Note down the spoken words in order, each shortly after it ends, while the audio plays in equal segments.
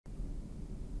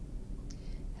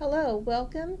Hello,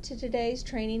 welcome to today's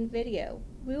training video.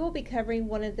 We will be covering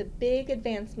one of the big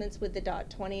advancements with the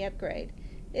 .20 upgrade.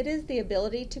 It is the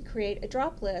ability to create a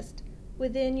drop list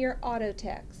within your auto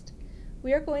text.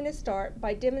 We are going to start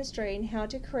by demonstrating how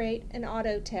to create an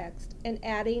auto text and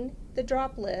adding the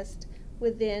drop list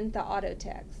within the auto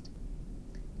text.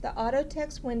 The auto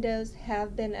text windows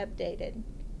have been updated.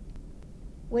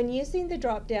 When using the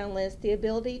drop-down list, the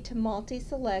ability to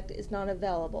multi-select is not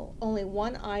available. Only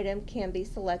one item can be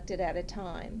selected at a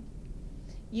time.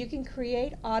 You can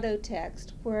create auto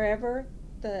text wherever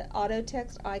the auto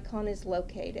text icon is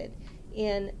located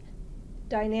in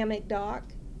Dynamic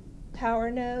Dock,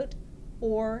 PowerNote,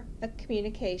 or a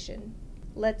communication.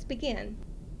 Let's begin.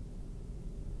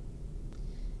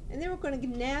 And then we're going to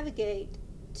navigate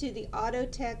to the auto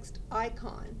text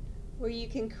icon where you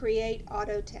can create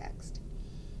auto text.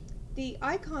 The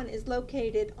icon is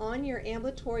located on your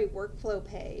ambulatory workflow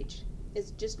page.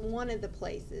 It's just one of the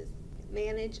places.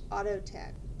 Manage auto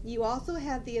text. You also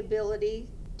have the ability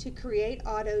to create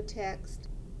auto text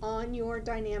on your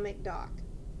dynamic dock.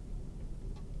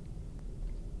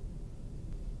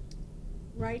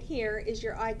 Right here is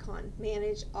your icon,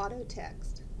 Manage Auto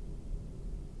Text.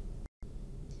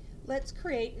 Let's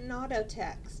create an auto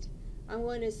text. I'm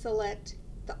going to select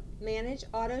the Manage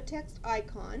Auto Text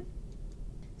icon.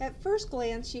 At first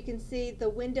glance, you can see the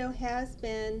window has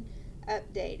been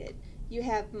updated. You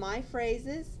have My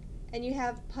Phrases and you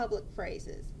have Public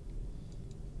Phrases.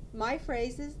 My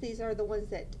Phrases, these are the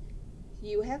ones that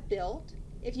you have built.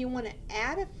 If you want to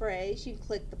add a phrase, you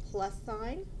click the plus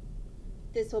sign.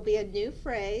 This will be a new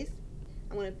phrase.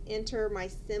 I'm going to enter my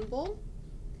symbol.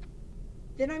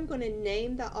 Then I'm going to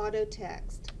name the auto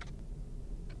text.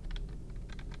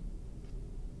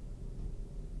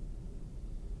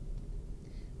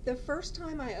 The first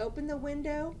time I open the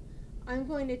window, I'm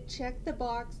going to check the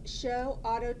box Show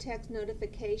Auto Text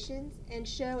Notifications and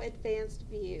Show Advanced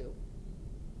View.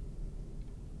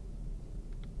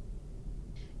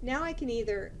 Now I can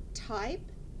either type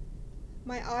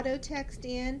my auto text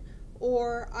in,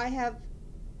 or I have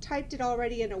typed it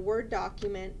already in a Word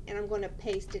document and I'm going to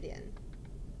paste it in.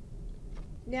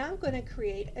 Now I'm going to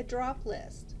create a drop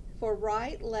list for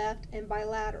right, left, and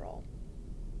bilateral.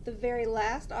 The very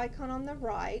last icon on the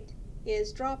right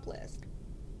is drop list.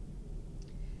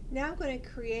 Now I'm going to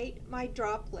create my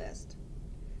drop list.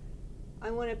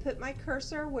 I'm going to put my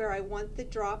cursor where I want the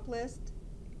drop list.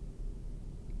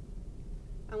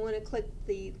 I'm going to click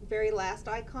the very last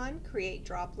icon, Create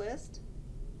Drop List.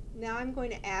 Now I'm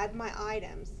going to add my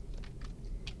items.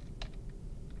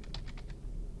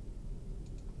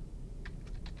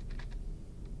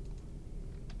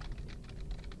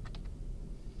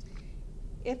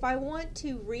 If I want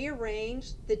to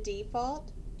rearrange the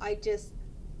default, I just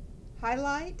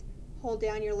highlight, hold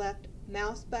down your left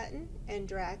mouse button, and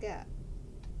drag up.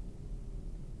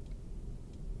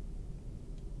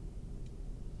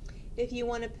 If you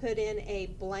want to put in a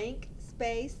blank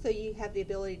space so you have the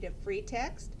ability to free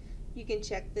text, you can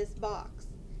check this box.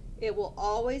 It will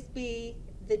always be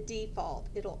the default.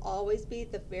 It'll always be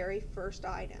the very first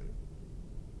item.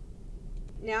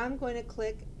 Now I'm going to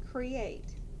click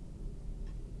Create.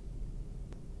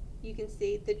 You can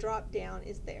see the drop down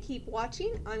is there. Keep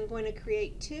watching. I'm going to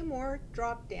create two more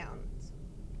drop downs.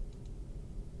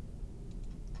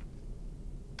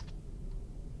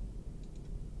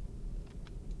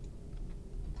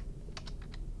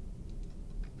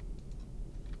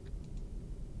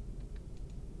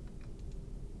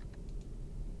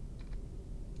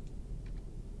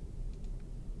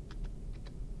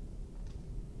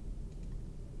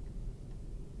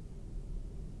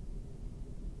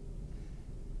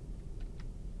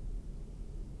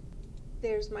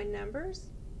 There's my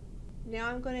numbers. Now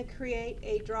I'm going to create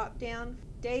a drop down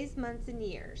days, months, and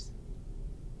years.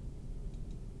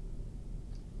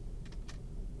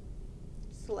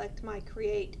 Select my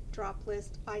Create Drop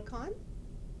List icon.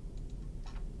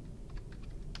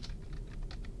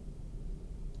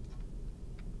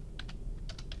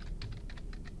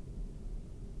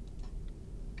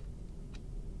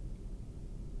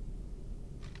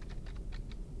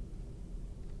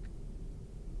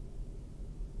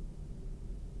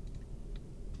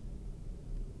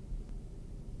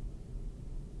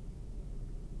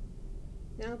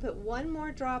 Now I'll put one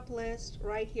more drop list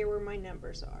right here where my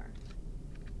numbers are.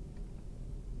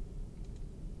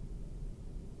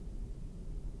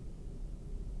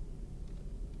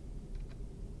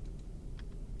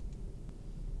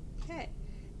 Okay,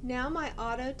 now my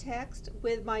auto text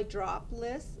with my drop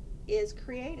list is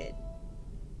created.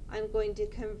 I'm going to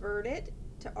convert it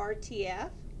to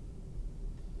RTF.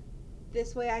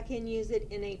 This way I can use it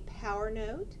in a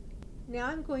PowerNote. Now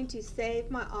I'm going to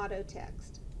save my auto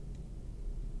text.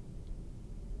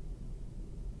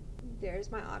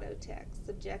 There's my auto text,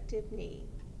 subjective knee.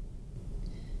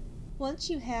 Once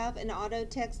you have an auto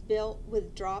text built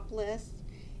with drop lists,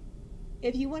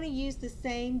 if you want to use the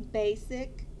same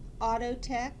basic auto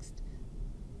text,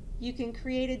 you can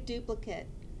create a duplicate.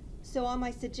 So on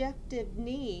my subjective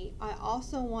knee, I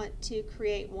also want to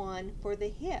create one for the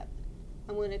hip.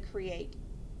 I'm going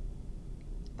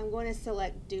to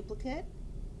select duplicate,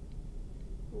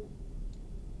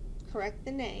 correct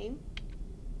the name,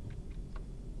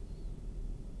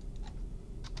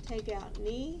 take out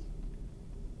knee,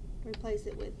 replace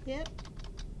it with hip,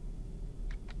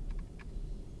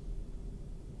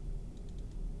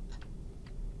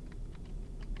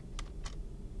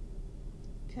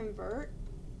 convert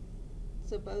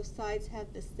so both sides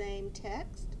have the same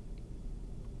text,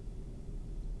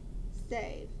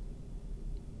 save.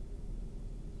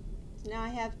 So now I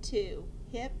have two,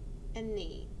 hip and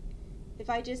knee. If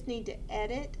I just need to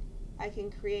edit, I can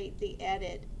create the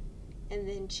edit and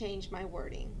then change my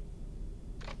wording.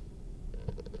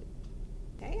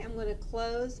 Okay, I'm going to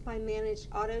close my Manage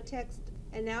Auto Text,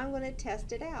 and now I'm going to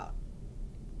test it out.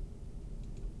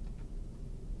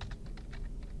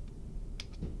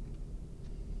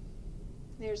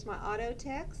 There's my auto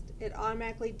text. It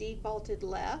automatically defaulted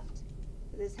left.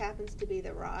 This happens to be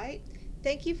the right.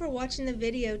 Thank you for watching the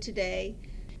video today.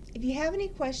 If you have any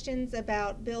questions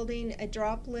about building a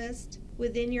drop list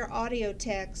within your audio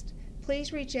text,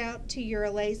 please reach out to your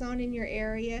liaison in your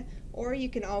area, or you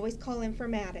can always call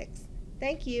informatics.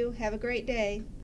 Thank you. Have a great day.